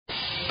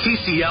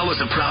TCL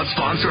is a proud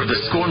sponsor of the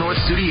Score North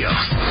Studios.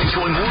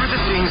 Enjoy more of the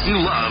things you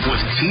love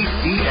with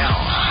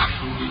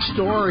TCL.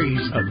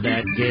 Stories of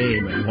that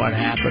game and what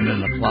happened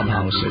in the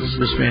clubhouse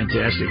is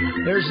fantastic.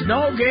 There's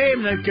no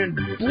game that can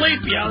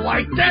bleep you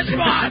like this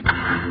one.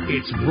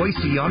 It's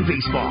Reusse on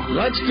baseball.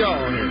 Let's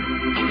go here.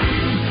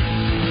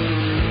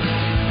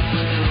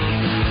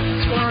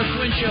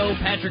 Twin Show,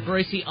 Patrick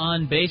Reusse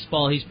on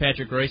baseball. He's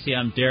Patrick Reusse.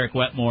 I'm Derek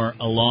Wetmore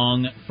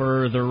along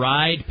for the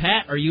ride.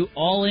 Pat, are you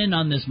all in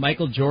on this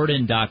Michael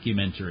Jordan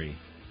documentary?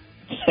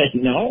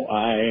 No,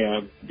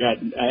 I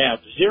have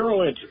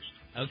zero interest.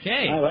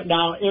 Okay.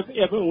 Now, if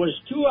it was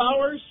 2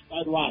 hours,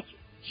 I'd watch it.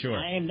 Sure.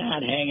 I am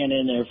not hanging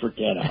in there for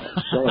 10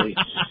 hours. Sorry.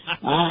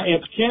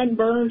 If Ken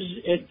Burns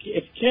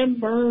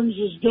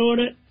is doing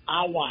it,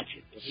 I'll watch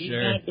it. If he's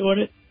not doing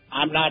it,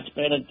 I'm not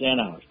spending 10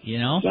 hours. You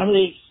know? Some of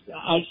these,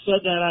 I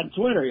said that on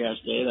Twitter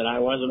yesterday that I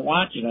wasn't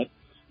watching it,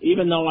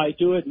 even though I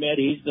do admit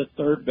he's the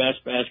third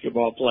best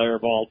basketball player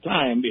of all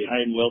time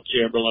behind Wilt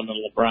Chamberlain and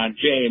LeBron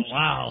James.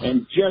 Wow.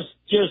 And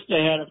just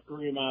ahead of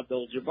Kareem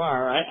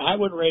Abdul-Jabbar. I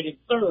would rate him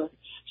third,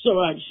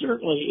 so I'm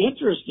certainly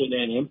interested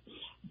in him.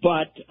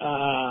 But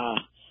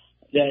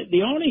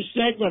the only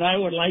segment I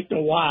would like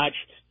to watch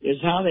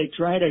is how they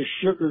try to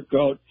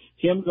sugarcoat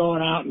him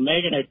going out and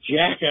making a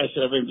jackass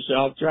of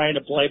himself trying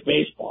to play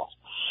baseball.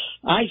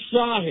 I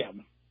saw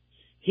him.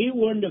 He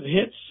wouldn't have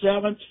hit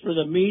seventh for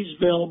the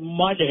Meesville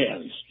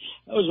Mudhens.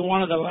 That was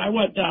one of the. I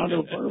went down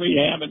to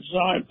Birmingham and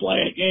saw him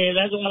play a game.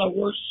 That's one of the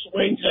worst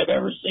swings I've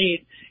ever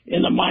seen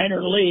in the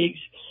minor leagues.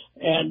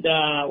 And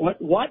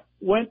what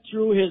went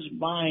through his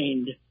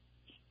mind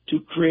to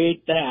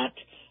create that?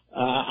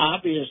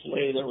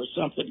 Obviously, there was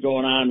something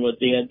going on with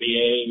the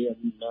NBA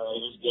and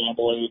his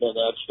gambling and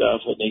that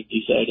stuff, and they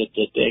decided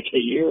to take a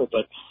year.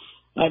 But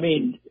I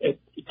mean,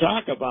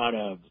 talk about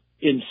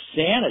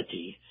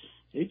insanity.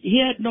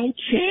 He had no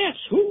chance.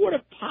 Who would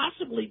have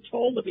possibly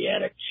told him he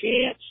had a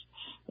chance?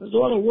 It was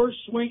one of the worst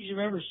swings you've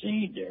ever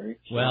seen, Derek.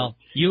 Well,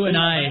 you and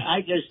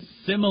I just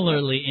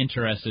similarly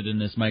interested in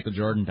this Michael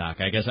Jordan doc.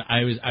 I guess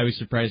I was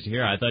surprised to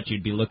hear. I thought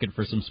you'd be looking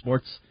for some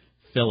sports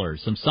fillers,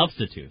 some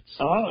substitutes.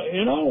 Oh,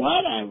 you know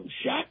what? I'm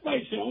shocked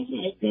myself.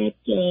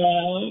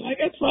 I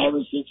got 5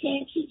 or 6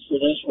 options for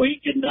this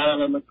week, and none of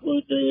them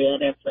include the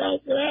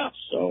NFL draft.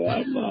 So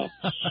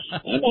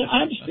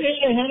I'm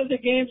staying ahead of the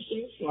game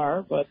so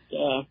far, but.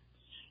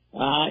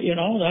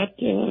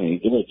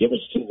 Give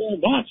us 2 more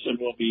months and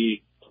we'll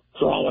be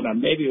crawling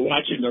on maybe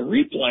watching the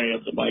replay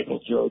of the Michael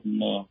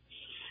Jordan.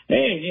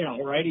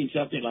 Writing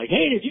something like,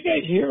 hey, did you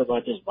guys hear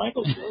about this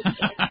Michael Jordan?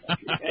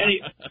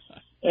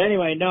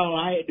 Anyway, no,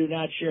 I do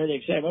not share the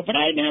excitement. But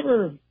I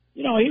never,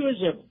 he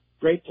was a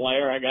great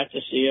player. I got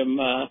to see him.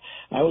 I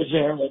was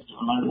there with him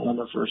on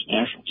the first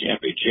national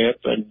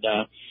championship. And,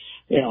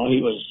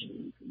 he was,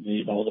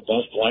 the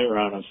best player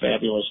on a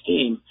fabulous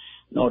team.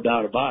 No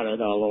doubt about it,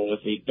 although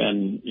if he'd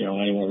been,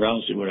 anywhere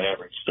else, he would have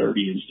averaged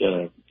 30 instead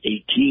of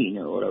 18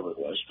 or whatever it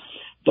was.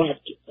 But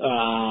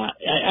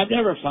I've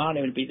never found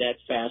him to be that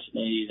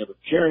fascinating of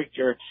a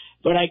character.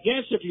 But I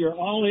guess if you're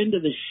all into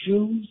the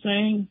shoe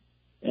thing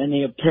and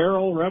the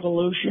apparel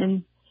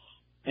revolution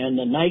and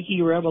the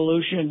Nike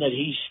revolution that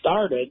he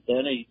started,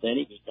 then he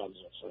becomes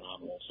a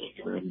phenomenal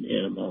figure in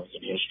American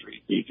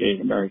history,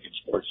 in American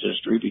sports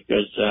history,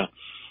 because,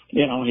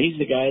 he's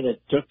the guy that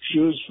took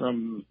shoes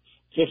from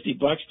 $50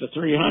 to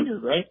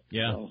 $300, right?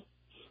 Yeah. So,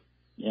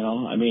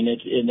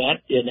 it's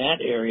in that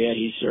area,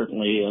 he's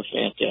certainly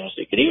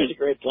fantastic, and he was a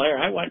great player.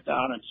 I went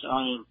down and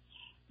saw him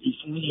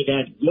before he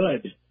got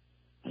good.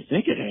 I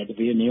think it had to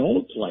be in the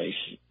old place,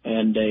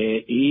 and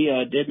he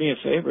did me a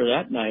favor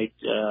that night.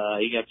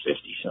 He got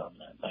 50-something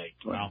that night.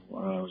 Wow.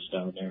 When I was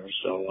down there,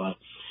 so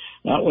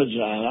that was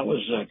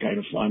kind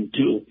of fun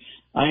too.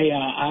 I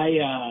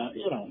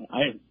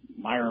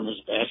admire him as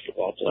a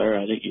basketball player.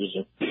 I think he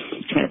was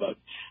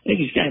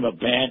he's kind of a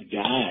bad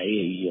guy.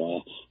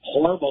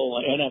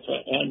 Horrible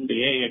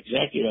NBA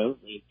executive.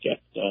 He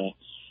kept,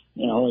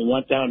 he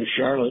went down to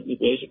Charlotte and he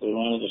basically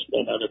wanted to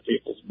spend other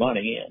people's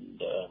money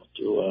and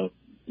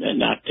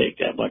not take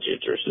that much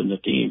interest in the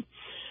team.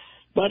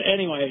 But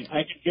anyway,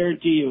 I can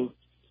guarantee you,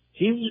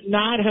 he would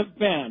not have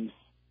been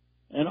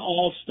an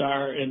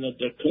all-star in the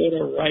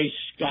Dakota Rice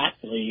Scott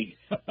League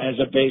as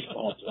a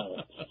baseball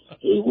player.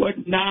 He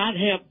would not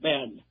have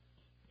been.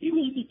 He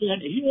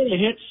would have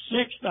hit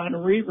 6th on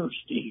Reaver's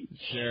team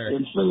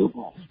in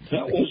football.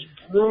 That was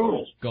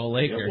brutal. Go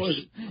Lakers. It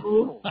was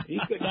brutal. He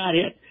could not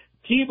hit.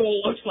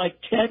 Tebow looks like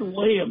Ted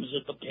Williams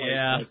at the plate.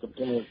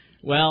 Yeah.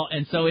 Well,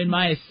 and so in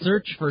my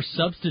search for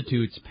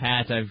substitutes,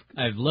 Pat,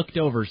 I've looked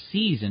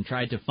overseas and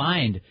tried to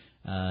find.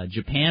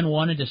 Japan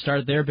wanted to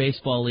start their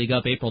baseball league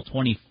up April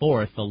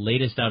 24th. The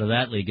latest out of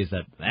that league is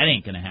that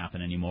ain't going to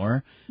happen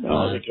anymore.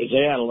 No, because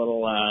they had a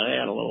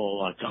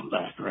little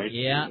comeback, right?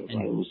 Yeah.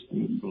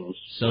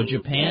 So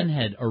Japan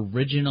had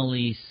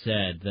originally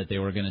said that they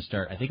were going to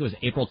start, I think it was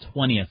April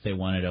 20th they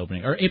wanted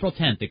opening, or April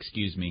 10th,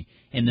 excuse me,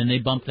 and then they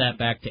bumped that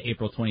back to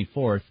April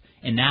 24th,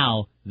 and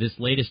now this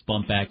latest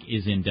bump back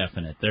is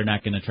indefinite. They're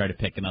not going to try to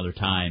pick another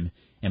time.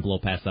 and blow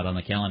past that on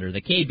the calendar.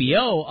 The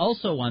KBO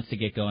also wants to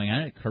get going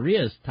on it,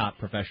 Korea's top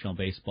professional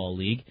baseball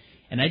league.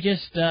 And I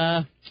just,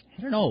 I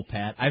don't know,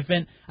 Pat.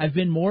 I've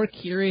been more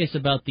curious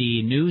about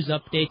the news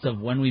updates of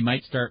when we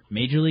might start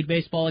Major League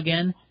Baseball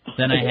again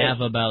than I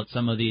have about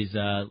some of these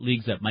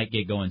leagues that might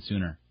get going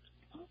sooner.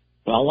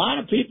 Well, a lot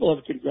of people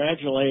have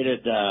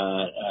congratulated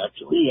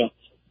Korea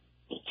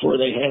for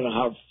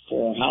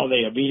how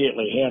they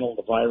immediately handled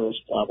the virus,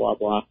 blah blah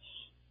blah.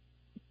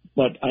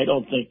 But I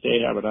don't think they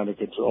have it under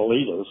control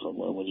either. From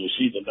when you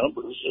see the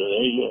numbers,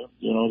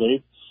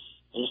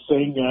 this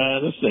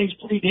thing's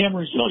pretty damn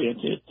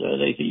resilient.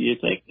 You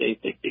think they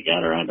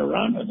got her on the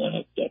run, and then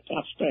it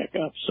pops back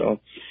up. So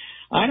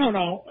I don't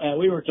know.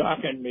 We were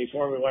talking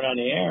before we went on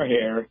the air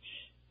here,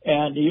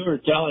 and you were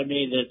telling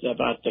me that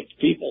about the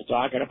people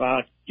talking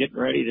about getting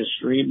ready to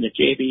stream the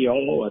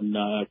KBO and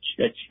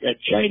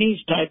Chinese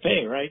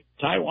Taipei, right?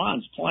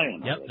 Taiwan's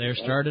playing. Yep, they're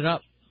started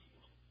up.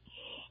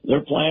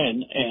 They're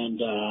playing,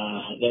 and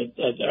are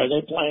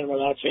they playing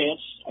without fans?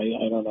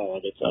 I don't know.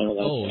 Are they playing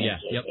without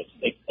fans? Yeah,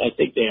 yep. I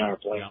think they are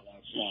playing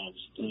without fans.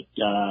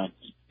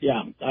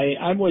 But,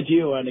 I'm with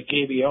you on the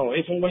KBO.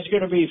 If it was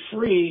going to be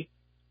free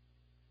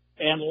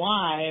and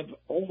live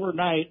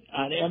overnight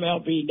on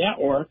MLB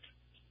Network,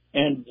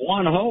 and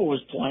one hole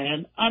was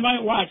playing, I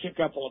might watch a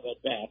couple of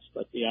at-bats,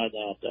 but beyond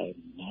that, I'm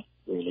not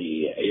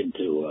really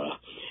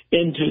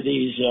into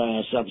these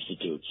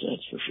substitutes,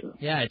 that's for sure.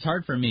 Yeah, it's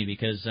hard for me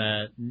because,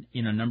 a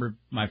number of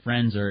my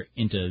friends are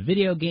into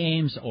video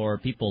games or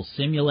people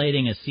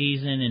simulating a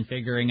season and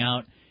figuring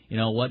out,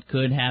 what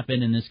could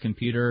happen in this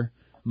computer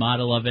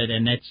model of it,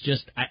 and it's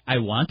just, I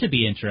want to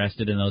be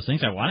interested in those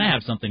things. I want to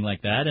have something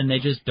like that, and they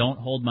just don't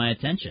hold my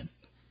attention.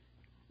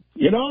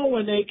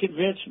 When they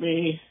convince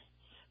me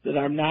that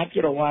I'm not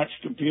going to watch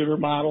computer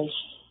models.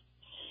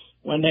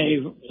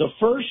 The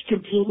first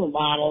computer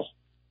model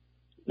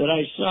that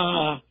I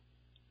saw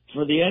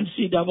for the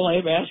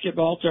NCAA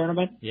basketball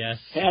tournament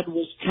had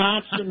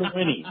Wisconsin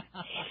winning.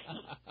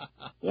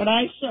 When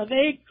I saw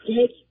they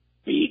could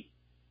beat,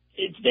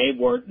 if they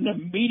weren't in a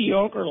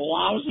mediocre,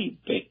 lousy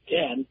Big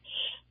Ten,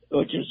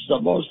 which is the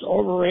most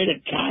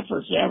overrated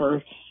conference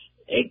ever,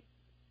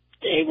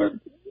 they were,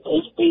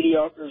 those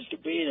mediocres to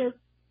be,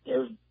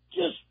 they're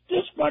just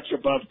this much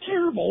above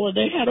terrible, and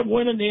they had them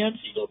winning the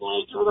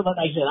NCAA tournament.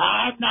 I said,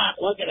 I'm not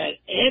looking at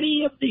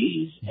any of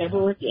these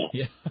ever again.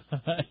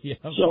 Yeah.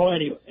 So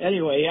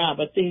anyway,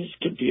 but these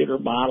computer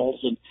models,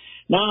 and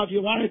now if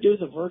you want to do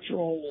the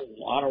virtual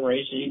auto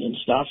racing and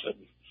stuff, and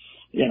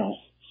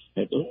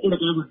if who would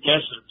have ever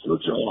guessed that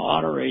virtual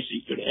auto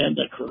racing could end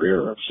the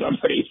career of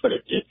somebody, but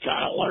it did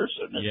Kyle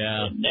Larson in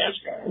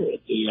NASCAR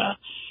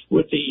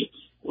with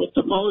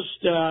the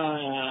most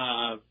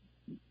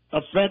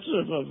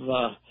offensive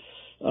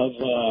of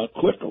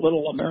quick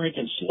little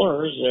American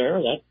slurs there.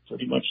 That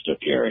pretty much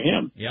took care of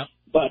him. Yep.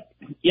 But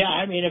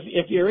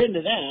if you're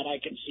into that, I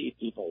can see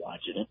people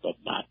watching it, but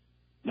not.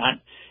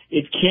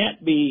 It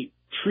can't be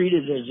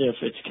treated as if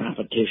it's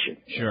competition.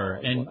 Sure,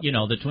 and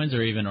the Twins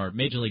are or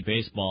Major League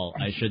Baseball,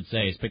 I should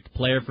say, has picked a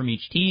player from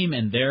each team,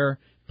 and they're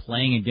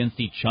playing against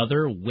each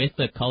other with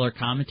a color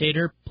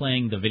commentator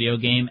playing the video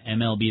game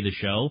MLB The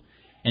Show.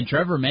 And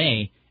Trevor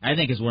May, I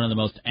think, is one of the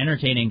most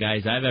entertaining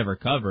guys I've ever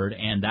covered,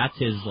 and that's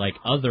his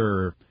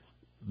other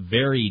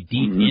very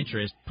deep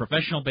interest,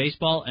 professional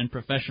baseball and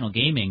professional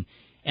gaming.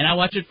 And I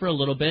watch it for a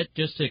little bit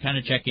just to kind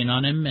of check in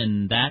on him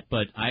and that,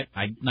 but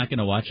I'm not going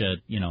to watch a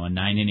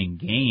 9-inning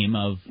game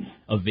of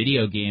a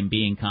video game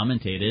being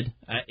commentated.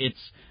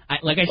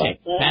 Like I say,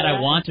 Pat, I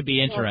want to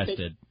be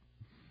interested.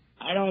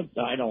 I don't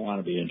want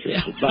to be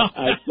interested,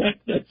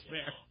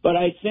 but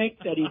I think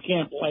that you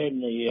can't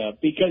blame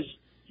because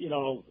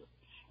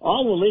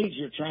all the leagues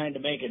are trying to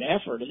make an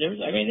effort. There's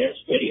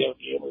video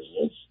gamers.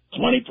 It's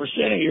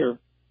 20% of your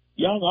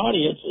young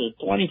audience,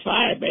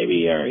 25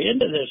 maybe, are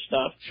into this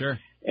stuff. Sure.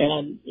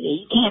 And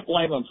you can't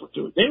blame them for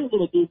doing it. They were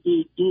going to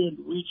do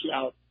reach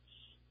out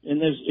in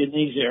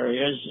these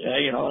areas.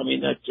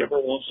 The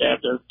Timberwolves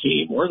have their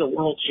team. We're the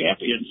world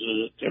champions of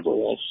the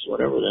Timberwolves,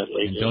 whatever that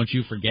league and is. Don't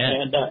you forget.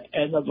 And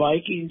the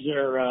Vikings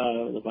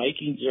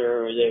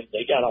are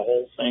they got a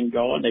whole thing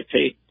going. They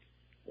paid,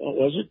 what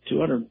was it,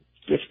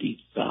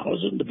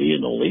 $250,000 to be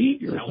in the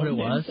league, or is that what it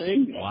was?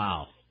 Thing?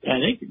 Wow. I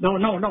think no.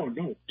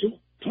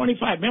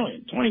 $25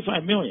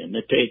 million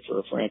they paid for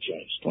a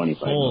franchise.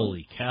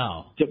 Holy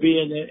cow! To be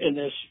in this in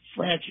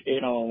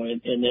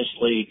this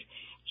league.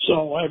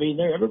 So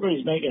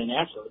everybody's making an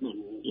effort, and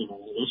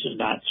this is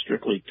not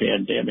strictly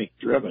pandemic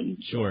driven.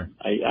 Sure.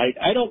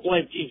 I don't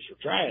blame teams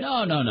for trying.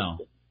 No.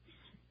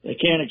 They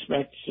can't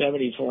expect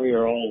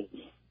 74-year-old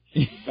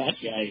fat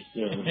guys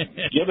to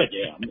give a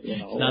damn.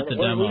 It's not the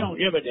demo. We don't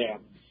give a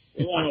damn.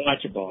 We want to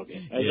watch a ball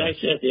game. As I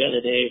said the other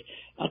day,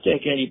 I'll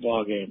take any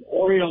ball game.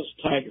 Orioles,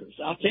 Tigers.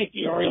 I'll take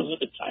the Orioles and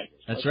the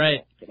Tigers. That's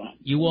right. Come on.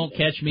 You won't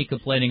catch me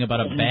complaining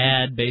about a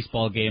bad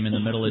baseball game in the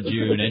middle of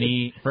June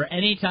for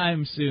any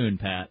time soon,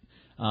 Pat.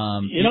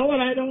 You know what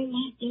I don't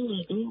like? I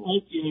don't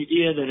like the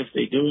idea that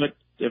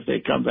if they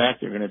come back,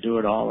 they're going to do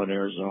it all in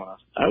Arizona.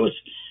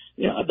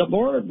 The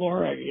more and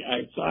more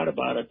I thought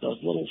about it,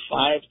 those little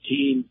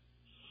 5-team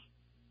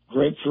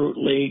Grapefruit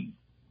League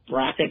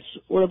brackets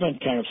would have been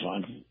kind of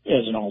fun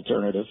as an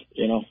alternative,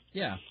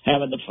 Yeah.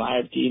 Having the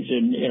 5 teams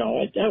in,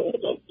 that would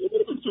have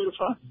been sort of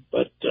fun.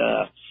 But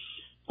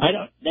I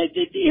don't.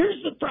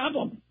 Here's the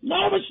problem: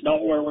 none of us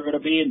know where we're going to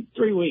be in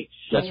 3 weeks.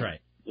 So That's right.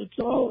 It's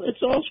all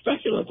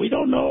speculative. We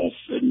don't know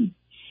if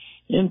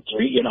in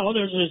 3,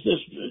 there's this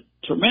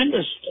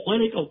tremendous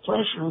political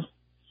pressure.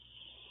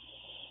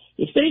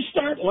 If they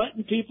start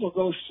letting people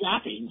go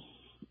shopping,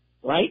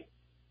 right?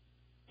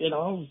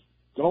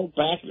 Go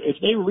back. If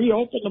they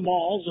reopen the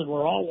malls and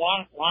we're all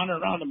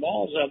wandering around the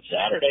malls on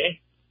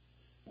Saturday,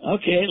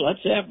 okay,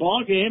 let's have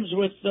ball games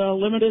with a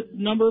limited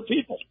number of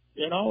people.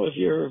 If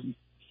you're,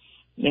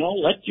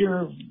 let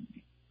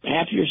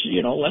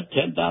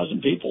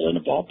 10,000 people in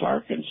the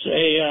ballpark and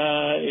say,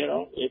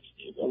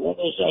 it's a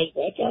limited-sized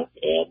ballpark,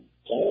 and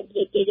tell them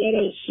that they got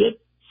to sit,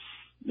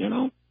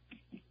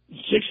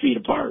 6 feet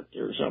apart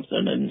or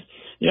something. And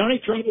the only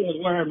trouble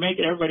with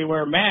making everybody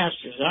wear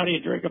masks is how do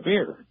you drink a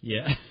beer?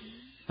 Yeah.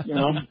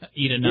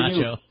 Eat a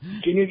nacho.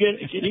 Can you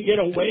get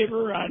a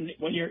waiver on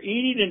when you're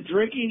eating and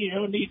drinking? You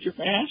don't need your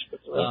mask,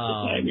 but the rest of the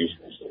time you're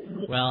supposed to.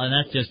 Well, and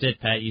that's just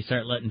it, Pat. You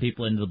start letting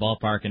people into the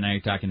ballpark, and now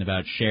you're talking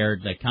about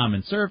shared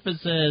common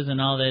surfaces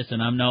and all this.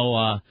 And I'm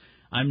no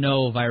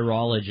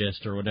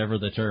virologist or whatever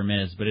the term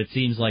is, but it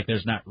seems like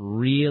there's not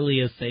really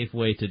a safe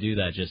way to do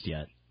that just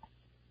yet.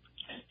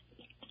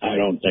 I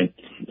don't think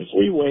if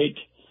we wait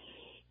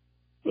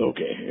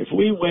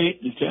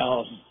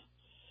until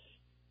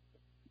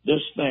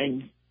this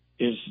thing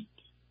is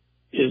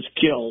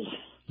killed.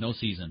 No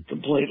season.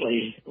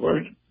 Completely.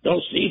 No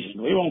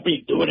season. We won't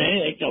be doing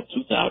anything till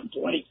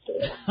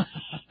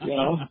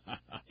 2024.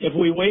 If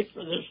we wait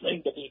for this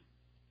thing to be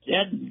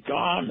dead and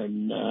gone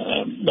and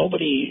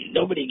nobody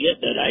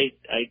getting it,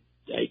 I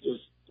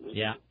just.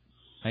 Yeah,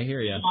 I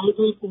hear you. I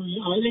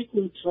think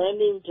we're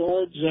trending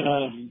towards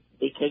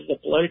because the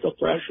political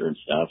pressure and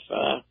stuff.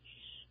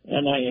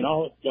 And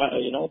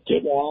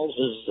Tim Walz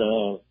has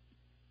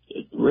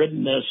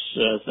ridden this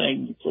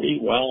thing pretty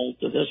well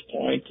to this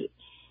point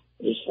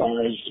as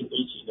far as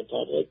reaching the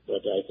public,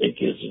 but I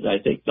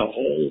think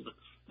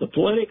the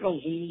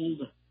political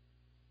hold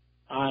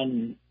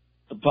on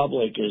the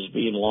public is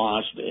being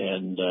lost,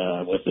 and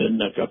within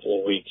a couple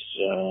of weeks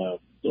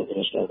they're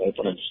going to start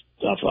opening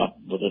stuff up,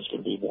 but it's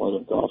going to be more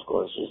than golf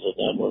courses, and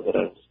then we're going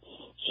to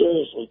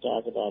seriously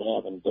talk about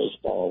having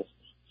baseball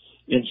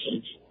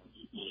incidents.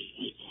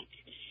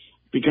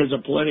 Because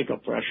of political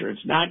pressure,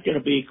 it's not going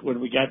to be when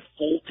we got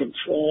full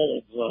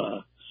control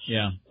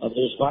of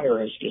this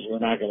virus, because we're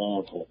not going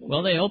to have.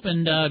 Well, they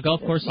opened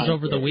golf courses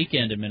over the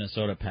weekend in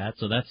Minnesota, Pat,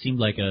 so that seemed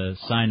like a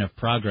sign of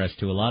progress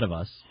to a lot of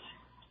us.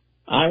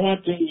 I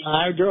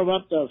drove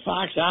up to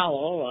Fox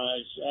Hollow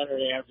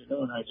Saturday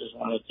afternoon. I just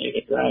wanted to take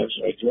a drive,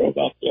 so I drove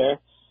up there.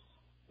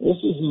 This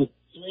is a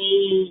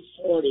 3:40,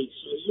 so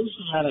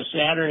usually on a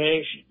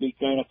Saturday should be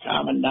kind of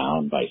calming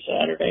down by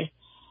Saturday.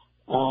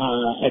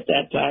 At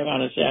that time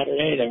on a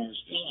Saturday, there were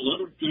still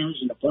 100 cars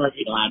in the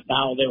parking lot.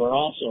 Now they were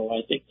also,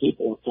 I think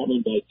people were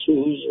coming by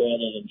 2s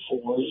rather than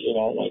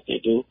 4s, like they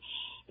do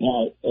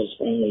as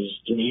far as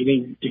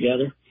driving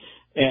together.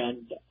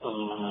 And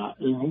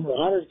there were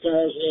 100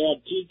 cars. They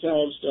had tee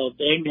times till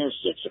dang near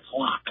 6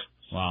 o'clock.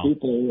 Wow.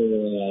 People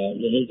were,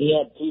 they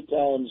had tee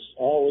times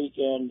all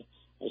weekend.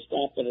 I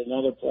stopped at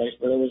another place,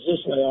 but it was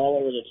this way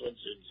all over the Twin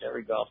Cities.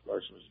 Every golf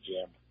course was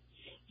jammed.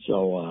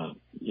 So,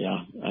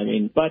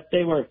 but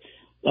they were,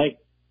 like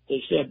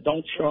they said,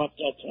 don't show up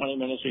till 20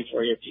 minutes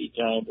before your tee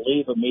time.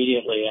 Leave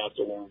immediately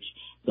afterwards.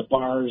 The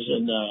bars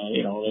and,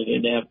 they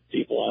didn't have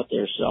people out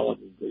there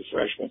selling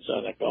refreshments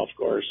on the golf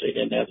course. They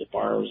didn't have the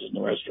bars and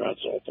the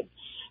restaurants open,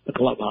 the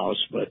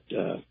clubhouse. But,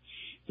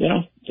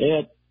 they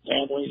had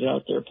families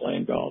out there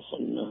playing golf.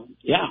 And,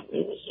 it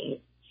was,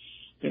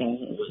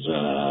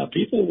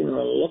 people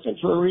were looking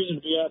for a reason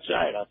to be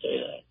outside, I'll tell you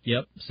that.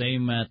 Yep,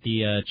 same at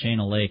the Chain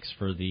of Lakes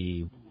for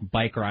the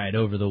bike ride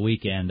over the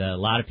weekend. A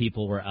lot of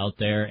people were out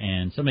there,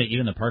 and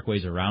even the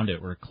parkways around it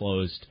were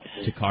closed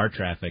to car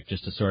traffic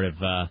just to sort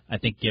of, I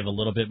think, give a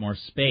little bit more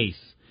space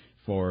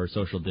for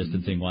social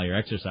distancing while you're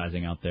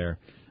exercising out there.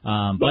 But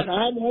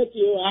I'm with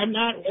you. I'm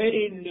not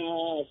waiting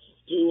to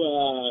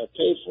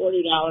pay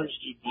 $40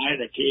 to buy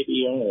the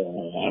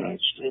KBO on a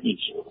streaming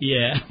service.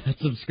 Yeah, that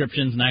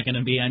subscription's not going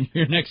to be on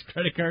your next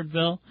credit card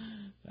bill.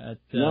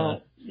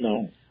 No.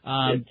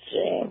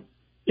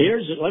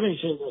 Let me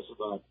say this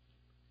about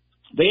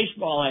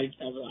baseball. I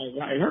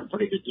heard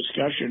pretty good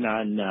discussion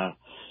on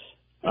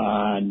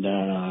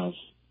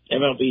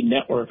MLB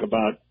Network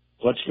about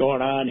what's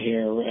going on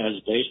here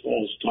as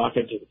baseball is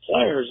talking to the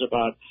players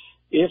about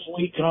if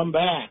we come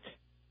back,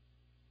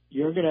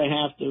 you're going to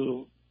have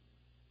to.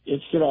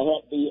 It's going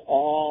to be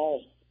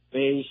all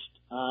based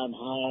on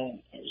how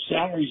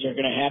salaries are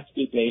going to have to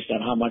be based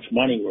on how much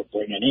money we're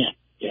bringing in.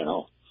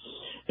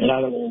 In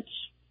other words,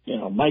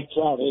 Mike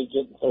Trout ain't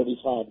getting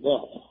 $35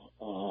 million.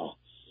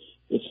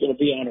 It's going to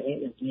be on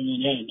what we're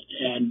bringing in,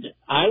 and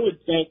I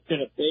would think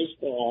that if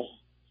baseball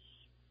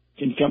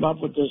can come up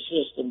with this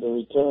system to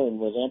return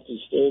with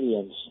empty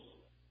stadiums,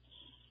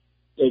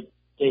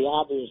 they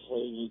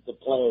obviously, the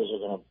players are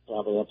going to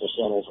probably have to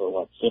settle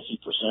for,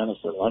 50% if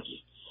they're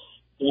lucky.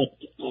 But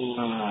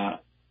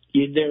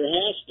there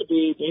has to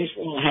be,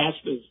 baseball has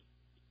to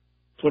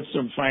put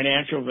some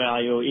financial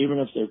value, even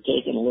if they're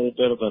taking a little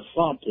bit of a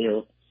thump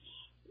here,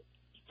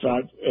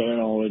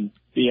 and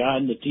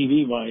beyond the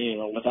TV money,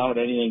 without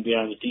anything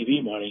beyond the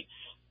TV money,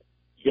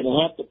 you're going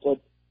to have to put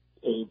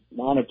a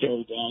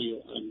monetary value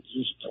on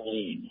just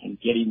playing and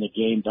getting the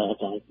game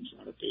back out in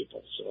front of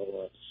people.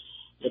 So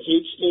if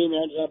each team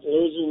ends up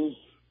losing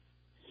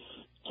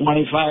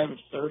 $25,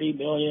 $30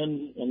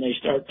 million when they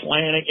start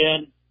playing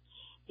again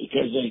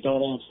because they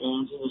don't have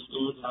fans in the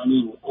stands, I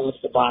mean,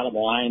 that's the bottom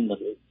line,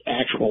 the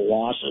actual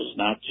losses,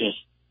 not just,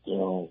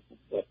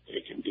 what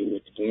they can do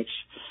with the books.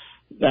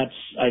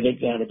 I think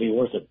that'd be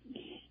worth it,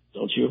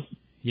 don't you?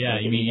 Yeah,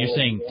 you mean you're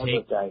saying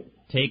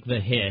take the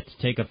hit,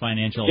 take a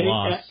financial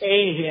loss. Take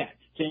a hit.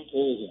 Take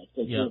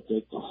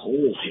the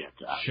whole hit.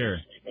 Sure.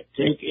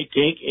 Take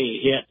a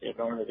hit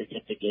in order to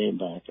get the game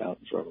back out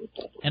in front of the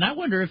public. And I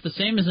wonder if the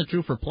same isn't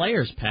true for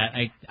players, Pat.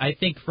 I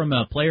think from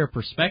a player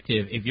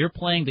perspective, if you're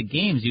playing the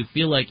games, you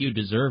feel like you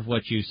deserve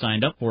what you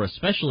signed up for,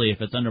 especially if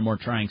it's under more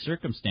trying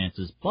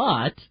circumstances.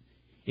 But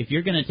if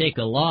you're going to take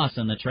a loss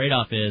and the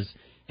trade-off is,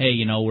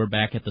 hey, we're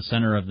back at the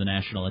center of the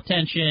national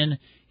attention,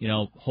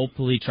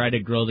 hopefully try to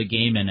grow the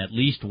game and at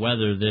least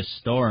weather this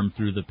storm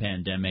through the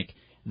pandemic,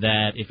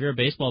 that if you're a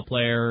baseball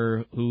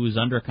player who's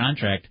under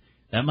contract,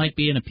 that might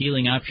be an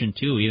appealing option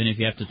too, even if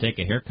you have to take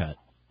a haircut.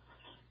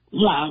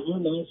 Yeah, who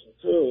knows for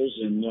Cruz,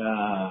 and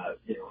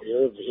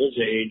you're of his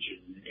age,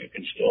 and you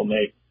can still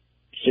make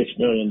 $6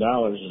 million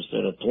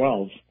instead of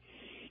 12.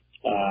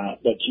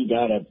 But you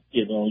gotta,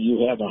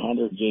 you have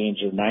 100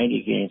 games or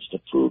 90 games to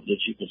prove that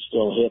you can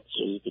still hit,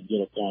 so you can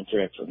get a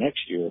contract for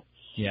next year.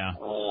 Yeah.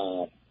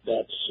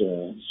 That's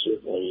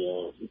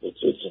certainly it's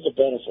to the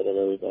benefit of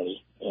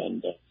everybody,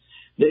 and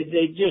they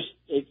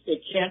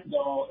can't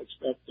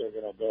expect they're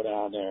going to go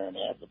down there and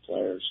have the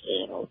players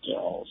stay in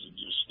hotels and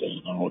just stay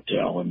in a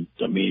hotel and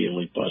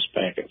immediately bus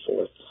back and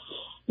forth.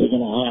 They're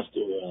going to have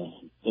to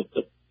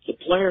the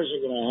players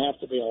are going to have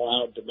to be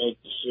allowed to make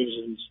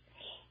decisions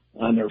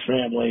on their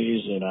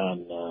families and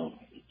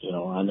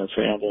on their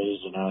families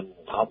and on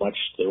how much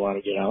they want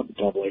to get out in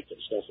public and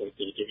stuff like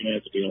that. They're going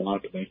to have to be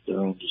allowed to make their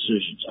own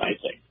decisions, I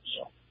think.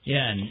 So.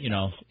 Yeah, and,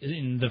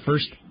 in the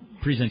first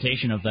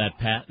presentation of that,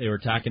 Pat, they were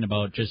talking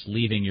about just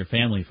leaving your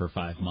family for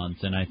 5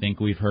 months, and I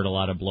think we've heard a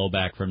lot of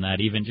blowback from that,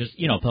 even just,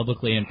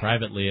 publicly and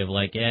privately of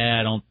like,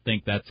 I don't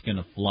think that's going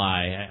to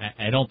fly.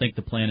 I don't think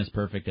the plan is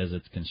perfect as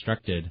it's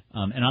constructed.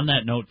 And on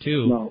that note,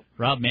 too, no.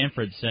 Rob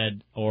Manfred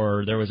said,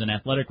 or there was an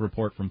athletic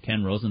report from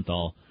Ken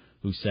Rosenthal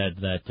who said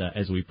that,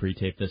 as we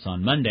pre-tape this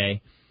on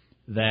Monday,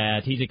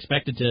 that he's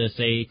expected to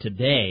say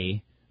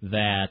today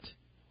that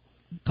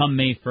come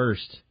May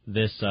 1st,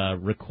 this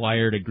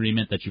required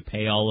agreement that you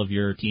pay all of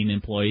your team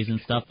employees and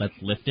stuff, that's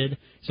lifted.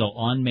 So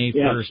on May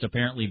 1st,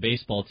 apparently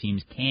baseball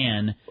teams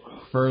can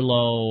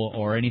furlough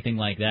or anything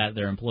like that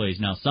their employees.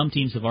 Now, some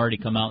teams have already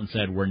come out and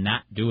said we're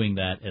not doing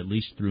that at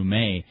least through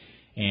May.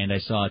 And I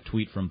saw a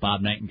tweet from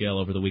Bob Nightingale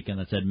over the weekend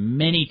that said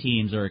many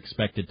teams are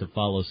expected to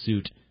follow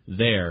suit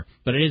there.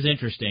 But it is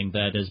interesting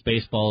that as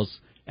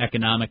baseball's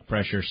economic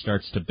pressure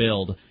starts to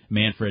build,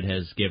 Manfred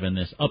has given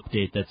this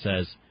update that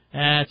says,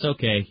 it's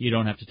okay. You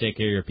don't have to take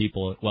care of your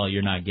people while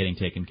you're not getting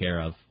taken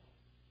care of.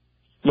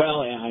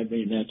 Well, I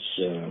mean, that's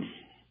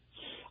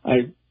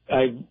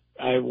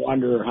I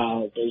wonder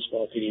how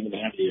baseball can even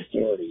have the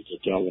authority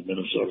to tell the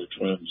Minnesota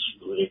Twins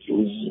who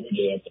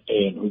they have to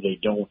pay and who they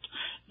don't.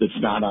 That's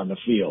not on the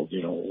field.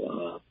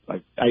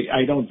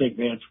 I don't think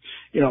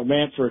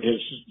Manfred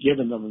has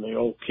given them the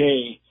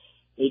okay.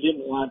 They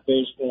didn't want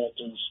baseball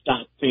to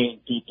stop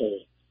paying people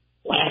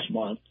last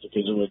month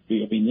because it would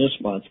be, this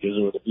month because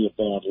it would be a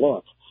bad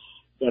look.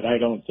 But I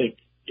don't think,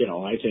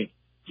 I think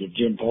if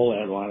Jim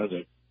Pohlad wanted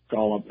to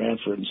call up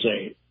Manfred and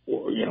say,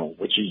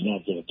 which he's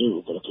not going to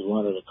do, but if he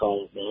wanted to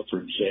call up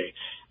Manfred and say,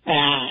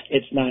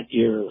 it's not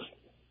your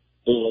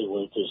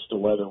bailiwick as to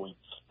whether we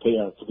pay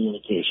our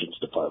communications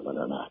department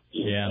or not.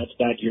 Yeah. That's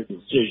not your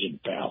decision,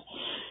 pal.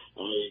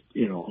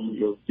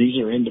 These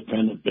are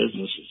independent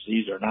businesses.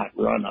 These are not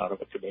run out of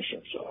a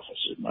commissioner's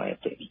office, in my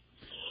opinion.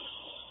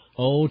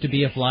 Oh, to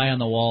be a fly on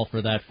the wall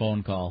for that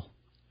phone call.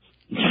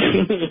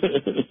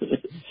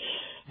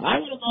 I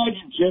would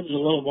imagine Jim's a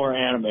little more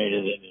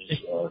animated in his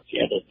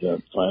candid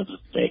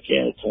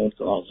phone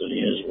calls than he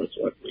is with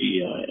what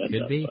we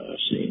end up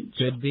seeing.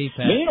 Could be,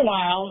 Pat.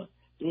 Meanwhile,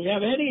 do we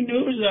have any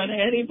news on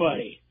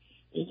anybody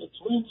in the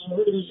Twins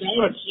organization?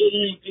 I haven't seen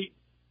anything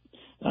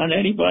on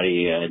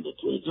anybody in the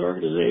Twins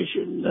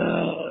organization.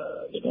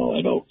 I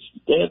know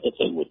they had the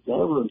thing with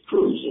Garver and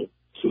Cruz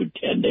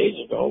 10 days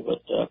ago,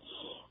 but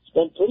it's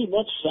been pretty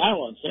much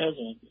silence, hasn't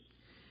it?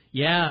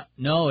 Yeah,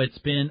 no, it's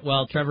been,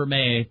 Trevor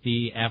May,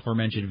 the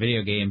aforementioned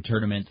video game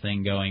tournament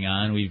thing going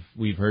on.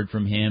 We've heard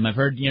from him. I've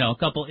heard, a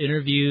couple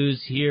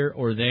interviews here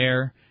or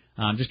there,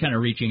 just kind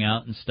of reaching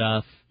out and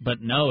stuff.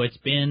 But no, it's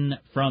been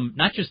from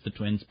not just the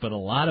Twins, but a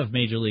lot of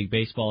Major League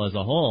Baseball as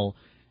a whole,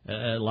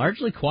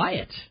 largely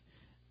quiet.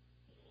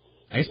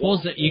 I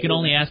suppose that you can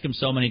only ask him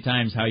so many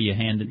times how you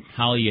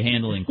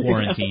handling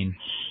quarantine.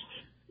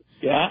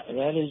 Yeah,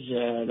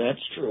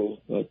 that's true.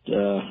 But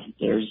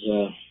there's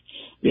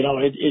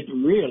it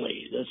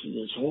really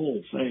this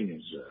whole thing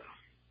is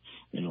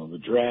the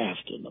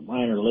draft and the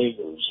minor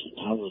leaguers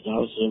and how's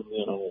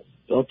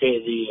okay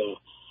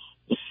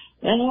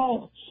and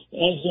all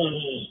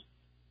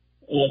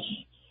as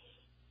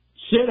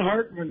Sid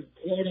Hartman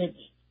quoted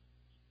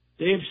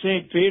Dave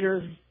St.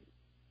 Peter,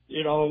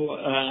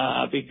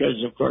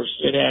 because of course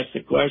Sid asked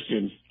the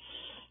question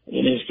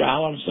in his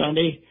column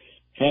Sunday,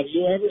 have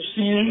you ever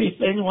seen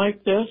anything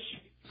like this?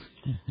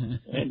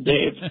 And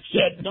Dave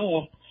said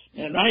no.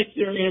 And right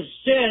there is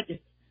Sid,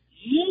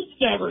 you've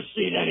never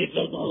seen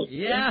anything like this.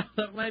 Yeah,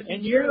 that might be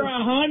and true. You're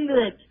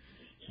 100.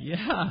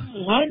 Yeah.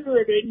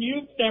 100 and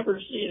you've never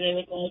seen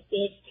anything like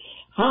this.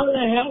 How the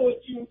hell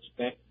would you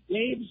expect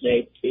Dave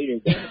St. Peter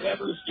to have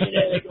ever seen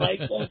anything like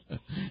this?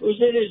 Who's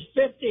in his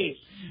 50s?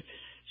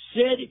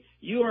 Sid,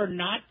 you are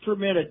not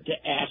permitted to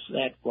ask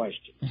that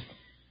question.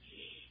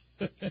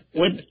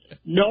 When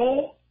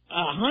no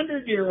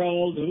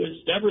 100-year-old who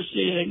has never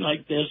seen anything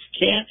like this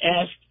can't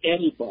ask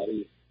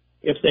anybody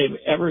if they've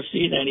ever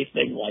seen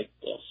anything like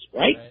this,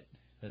 right?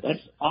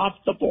 That's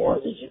off the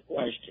board as a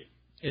question.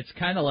 It's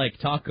kind of like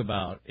talk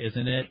about,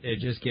 isn't it? It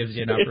just gives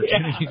you an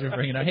opportunity to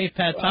bring it up. Hey,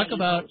 Pat, talk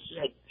about.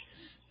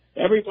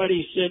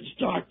 Everybody Sid's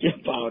talked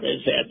about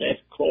has had that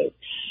quote.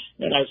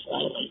 And I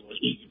finally, when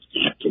he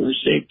got to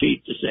St.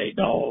 Pete to say,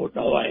 no,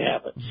 I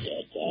haven't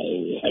said.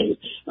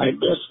 I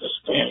missed the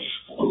Spanish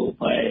flu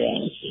by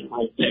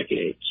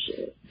decades.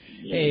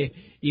 Hey,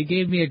 you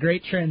gave me a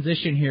great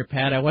transition here,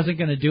 Pat. I wasn't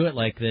going to do it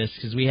like this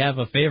because we have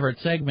a favorite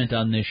segment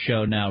on this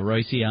show now,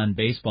 Reusse on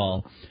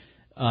Baseball.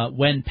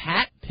 When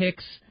Pat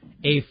picks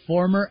a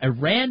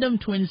random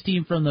Twins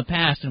team from the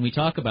past, and we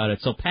talk about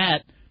it. So,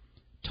 Pat,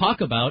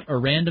 talk about a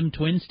random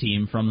Twins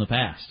team from the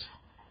past.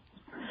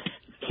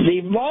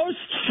 The most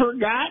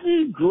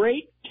forgotten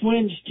great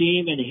Twins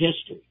team in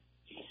history,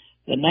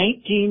 the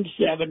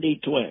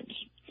 1970 Twins.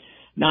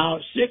 Now,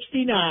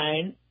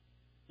 69,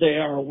 they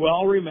are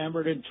well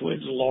remembered in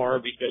Twins lore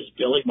because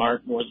Billy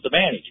Martin was the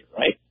manager,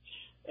 right?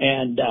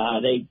 And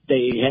they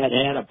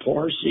had a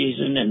poor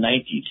season in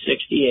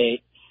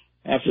 1968.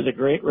 After the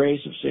great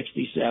race of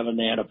 67,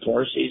 they had a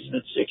poor season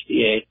in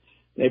 68.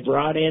 They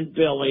brought in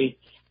Billy.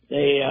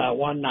 They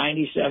won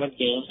 97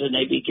 games, and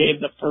they became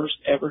the first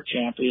ever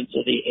champions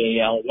of the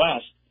AL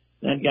West.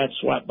 Then got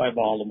swept by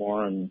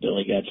Baltimore, and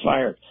Billy got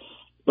fired.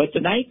 But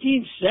the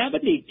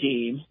 1970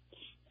 team,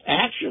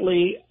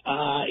 actually,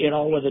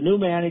 with a new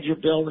manager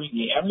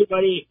building,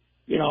 everybody,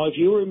 if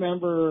you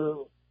remember,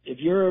 if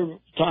you're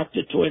talk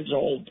to Twins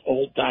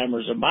old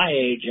timers of my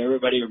age,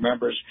 everybody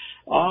remembers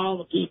all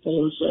the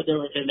people who said they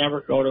were going to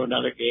never go to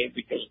another game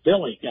because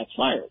Billy got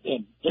fired.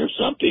 And there's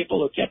some people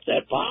who kept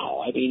that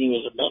vow. I mean, he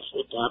was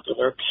immensely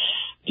popular.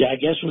 I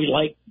guess we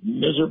like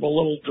miserable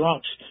little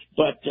drunks,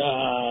 but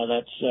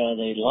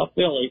they love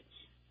Billy.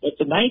 But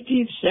the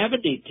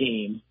 1970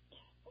 team,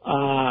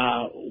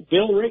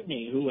 Bill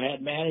Rigney, who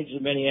had managed the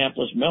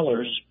Minneapolis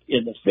Millers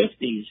in the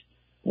 50s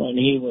when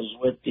he was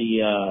with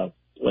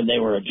when they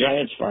were a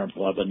Giants farm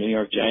club, a New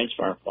York Giants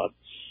farm club.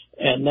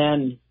 And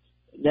then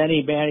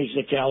he managed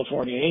the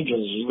California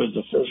Angels. He was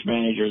the first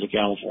manager of the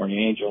California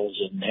Angels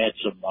and had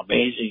some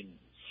amazing,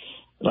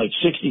 like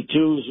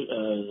 62s,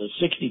 the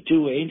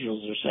 62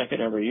 Angels, their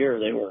second ever year,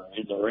 they were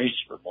in the race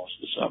for most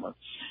of the summer.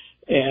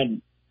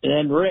 And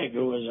then Rig,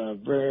 who was a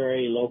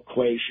very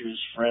loquacious,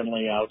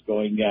 friendly,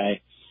 outgoing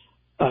guy,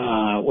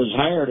 was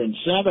hired in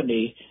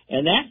 70,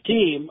 and that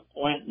team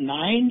went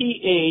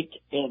 98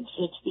 and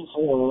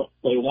 64.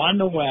 They won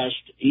the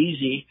West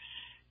easy,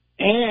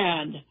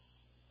 and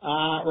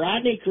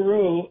Rodney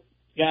Carew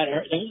got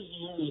hurt. This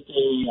is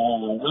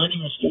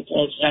Rodney was kicked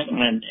out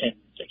second, and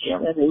I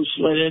can't remember who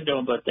slid into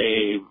him, but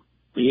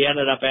he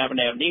ended up having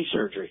to have knee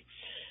surgery,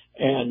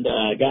 and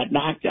got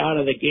knocked out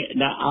of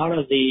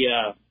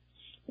the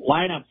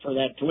lineup for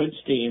that Twins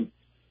team.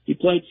 He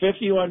played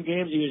 51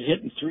 games. He was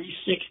hitting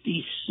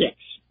 366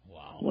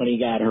 when he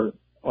got hurt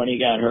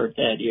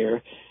that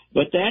year.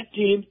 But that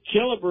team,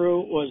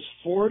 Killebrew, was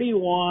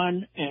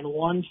 41 and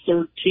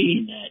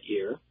 113 that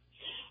year.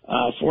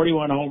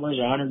 41 homers,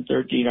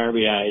 113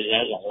 RBIs.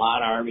 That's a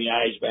lot of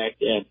RBIs back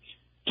then.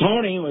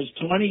 Tony was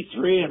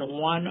 23 and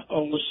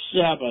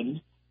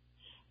 107.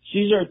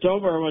 Cesar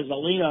Tovar was the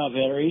leadoff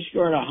hitter. He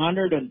scored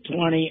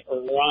 120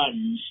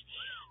 runs.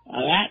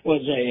 That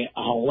was a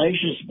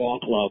hellacious ball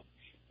club.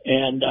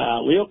 And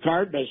Leo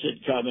Cardenas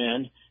had come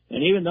in,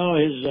 and even though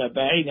his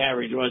batting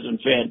average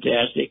wasn't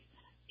fantastic,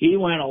 he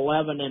went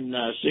 11 and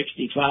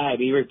 65.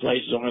 He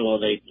replaced Zoilo.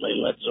 They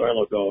let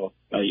Zoilo go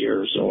a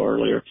year or so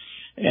earlier,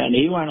 and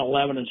he went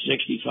 11 and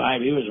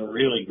 65. He was a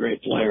really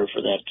great player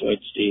for that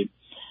Twins team.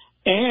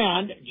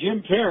 And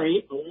Jim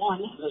Perry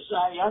won the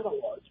Cy Young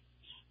Award.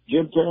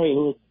 Jim Perry,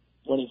 who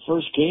when he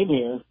first came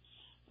here,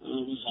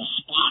 was a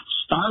spot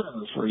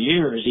starter for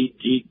years.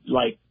 He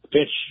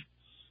pitched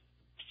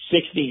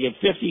 60 and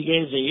 50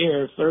 games a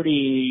year,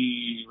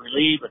 30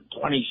 relief and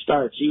 20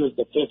 starts. He was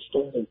the fifth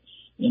starter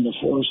in the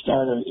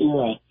four-starter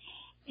era.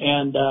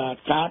 And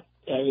Cott,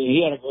 I mean,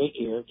 he had a great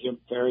year. Jim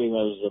Perry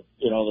was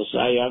the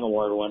Cy Young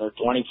Award winner,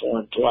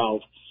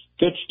 24-12.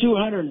 Pitched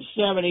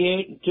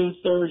 278 and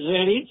 2/3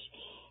 innings,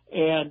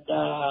 and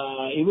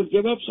he would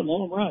give up some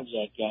home runs.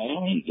 That guy, how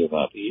many did he give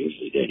up? He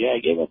usually did. Yeah,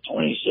 he gave up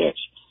 26,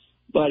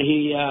 but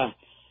he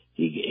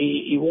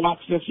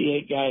walked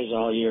 58 guys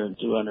all year in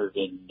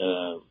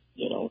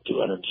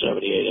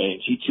 278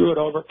 innings. He threw it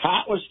over.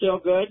 Cott was still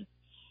good,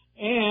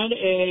 and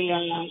a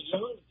young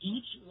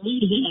Dutch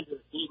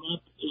lead-hander came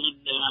up in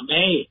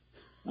May.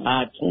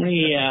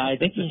 20, I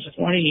think he was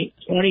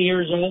 20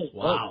 years old.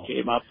 Wow.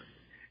 Came up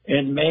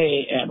in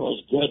May and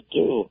was good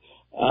too.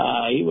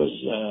 He was,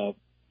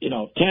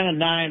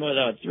 10-9 with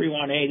a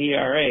 3.18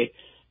 ERA,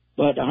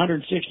 but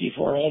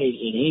 164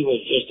 innings, and he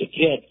was just a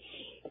kid.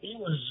 He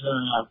was,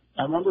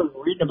 I remember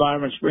reading about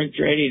him in spring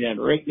training, and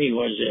Rigney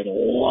was in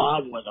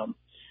love with him.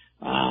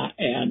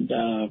 And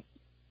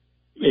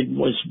it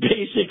was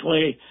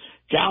basically,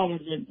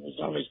 Calvin was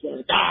always going,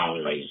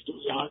 he's too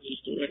young,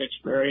 he's too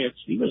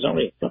inexperienced. He was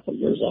only a couple of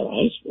years out of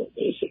high school,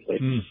 basically.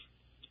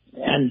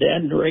 And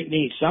then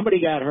Rigney, somebody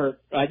got hurt.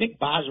 I think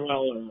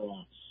Boswell and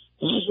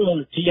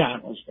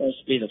Tiant were supposed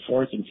to be the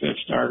fourth and fifth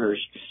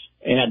starters,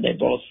 and they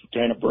both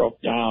kind of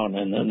broke down,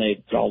 and then they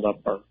called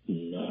up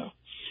Burton.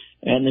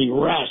 And the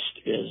rest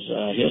is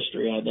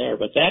history on there.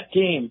 But that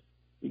team,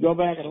 you go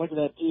back and look at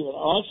that team.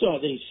 Also,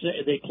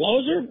 the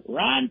closer,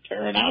 Ron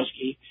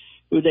Peronowski,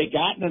 who they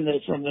got from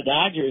the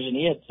Dodgers, and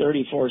he had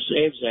 34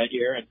 saves that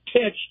year, and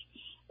pitched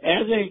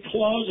as a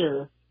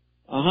closer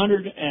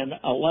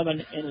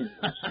 111 innings.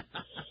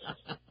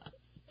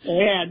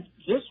 And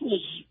this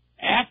was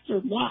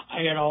after Mock,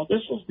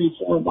 this was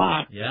before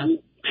Mock. Yeah.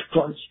 Of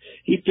course,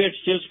 he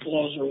pitched his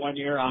closer one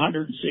year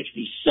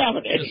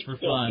 167 innings. Just for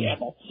fun. Yeah.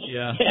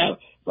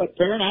 But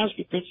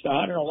Peronowski pitched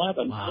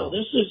 111. Wow. So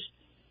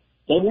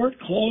they weren't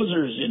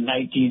closers in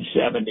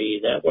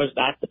 1970. That was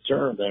not the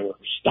term. They were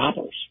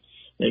stoppers.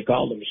 They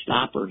called them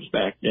stoppers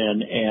back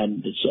then.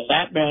 And so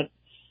that meant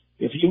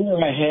if you were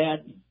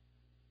ahead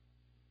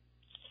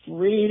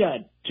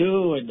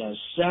 3-2 in the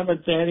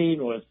seventh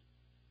inning with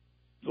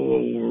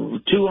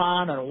 2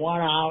 on and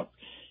 1 out,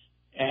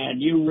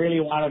 and you really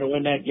wanted to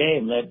win that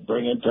game, they'd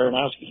bring in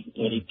Peronowski.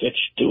 And he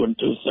pitched 2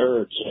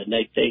 2/3. And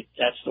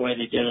that's the way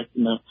they did it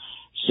in the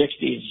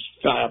 60s,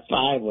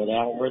 5 with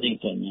Al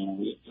Worthington.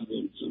 We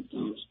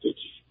sometimes pitch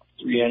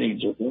 3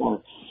 innings or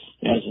more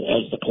as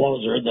the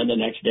closer, and then the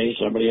next day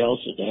somebody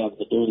else would have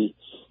the duty.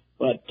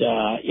 But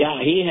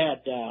he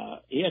had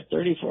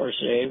 34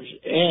 saves,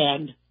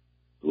 and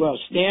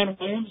Stan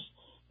Williams,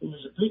 who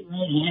was a big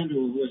right-hander,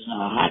 who was a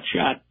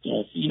hotshot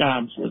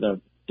phenom for the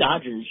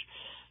Dodgers.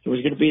 It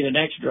was going to be the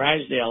next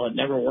Drysdale. It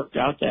never worked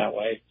out that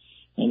way.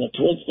 And the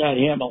Twins got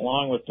him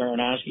along with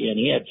Peronowski, and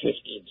he had 15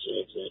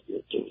 saves that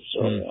year, too.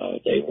 So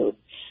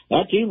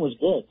that team was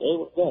good. They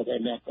were good.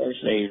 And, of course,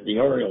 the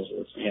Orioles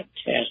were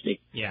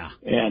fantastic. Yeah.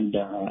 And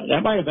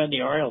that might have been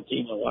the Orioles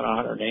team that won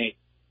 108.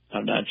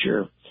 I'm not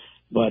sure.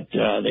 But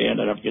they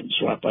ended up getting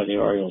swept by the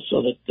Orioles.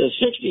 So the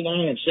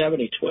 69 and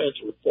 70 Twins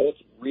were both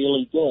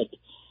really good.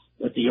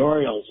 But the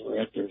Orioles were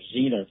at their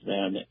zenith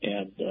then,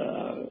 and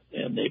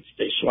they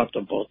swept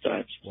them both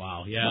times.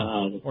 Wow,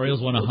 yeah. Orioles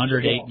won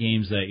 108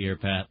 games that year,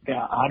 Pat.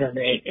 Yeah,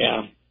 108,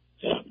 yeah.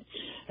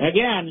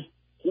 Again,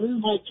 where are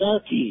my car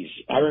keys?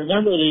 I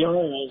remember the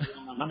Orioles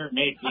won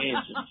 108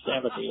 games in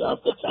 70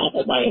 off the top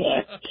of my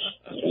head.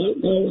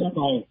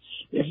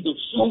 If the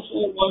cell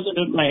phone wasn't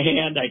in my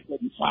hand, I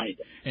couldn't find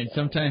it. And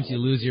sometimes you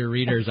lose your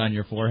readers on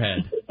your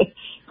forehead.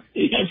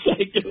 Yes,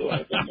 I do.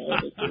 I've been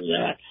able to do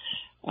that.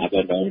 I've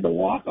been known to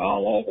walk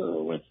all over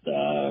with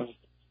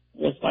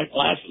my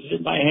glasses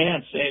in my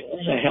hand, saying,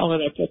 "Where the hell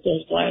did I put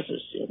those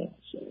glasses?"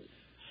 So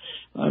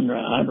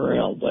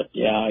unreal. But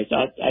yeah, I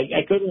thought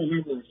I couldn't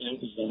remember if it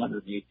was the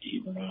 108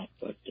 team or not.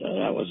 But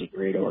that was a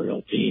great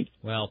Oriole team.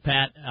 Well,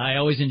 Pat, I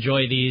always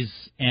enjoy these,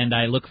 and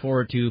I look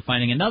forward to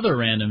finding another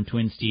random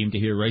Twins team to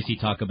hear Reusse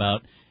talk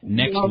about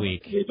next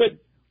week. We've been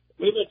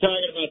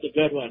talking about the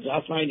good ones.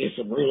 I'll find you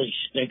some really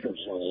stinkers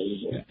for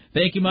these. Yeah.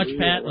 Thank you much,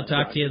 Pat. We'll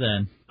talk to you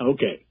then.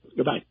 Okay.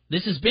 Goodbye.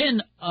 This has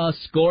been a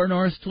Score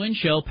North Twin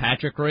Show.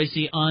 Patrick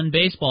Reusse on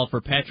baseball. For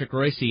Patrick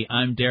Reusse,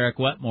 I'm Derek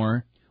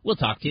Wetmore. We'll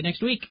talk to you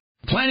next week.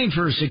 Planning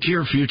for a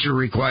secure future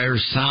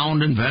requires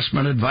sound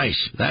investment advice.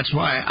 That's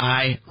why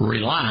I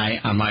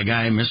rely on my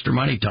guy, Mr.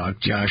 Money Talk,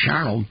 Josh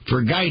Arnold,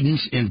 for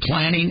guidance in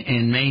planning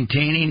and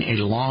maintaining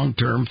a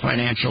long-term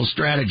financial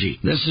strategy.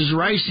 This is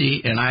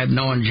Reusse, and I've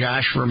known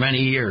Josh for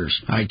many years.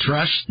 I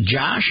trust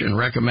Josh and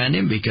recommend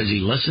him because he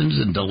listens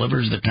and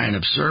delivers the kind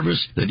of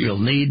service that you'll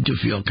need to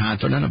feel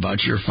confident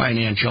about your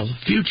financial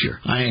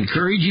future. I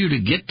encourage you to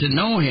get to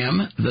know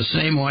him the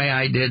same way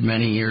I did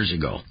many years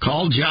ago.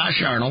 Call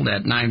Josh Arnold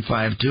at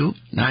 952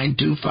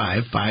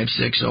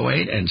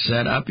 952-925-5608 and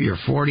set up your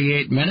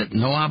 48-minute,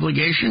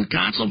 no-obligation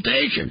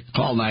consultation.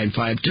 Call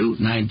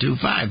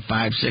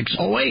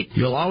 952-925-5608.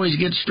 You'll always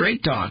get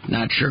straight talk,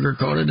 not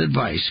sugar-coated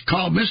advice.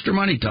 Call Mr.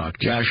 Money Talk,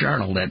 Josh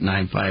Arnold, at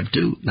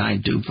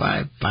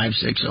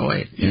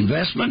 952-925-5608.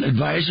 Investment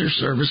advisor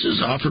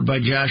services offered by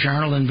Josh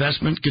Arnold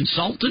Investment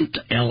Consultant,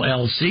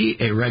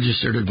 LLC, a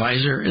registered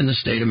advisor in the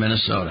state of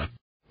Minnesota.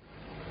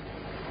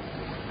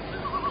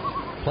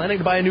 Planning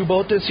to buy a new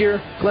boat this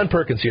year? Glenn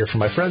Perkins here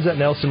from my friends at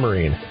Nelson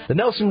Marine. The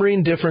Nelson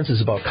Marine difference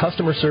is about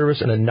customer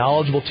service and a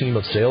knowledgeable team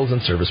of sales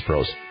and service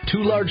pros. 2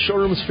 large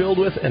showrooms filled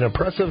with an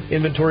impressive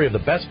inventory of the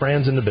best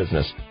brands in the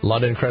business.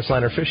 London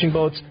Crestliner fishing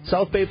boats,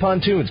 South Bay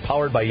pontoons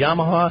powered by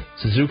Yamaha,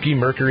 Suzuki,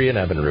 Mercury, and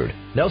Evinrude.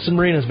 Nelson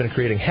Marine has been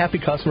creating happy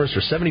customers for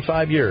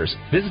 75 years.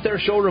 Visit their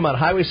showroom on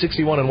Highway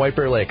 61 in White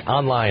Bear Lake,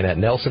 online at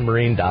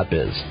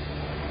nelsonmarine.biz.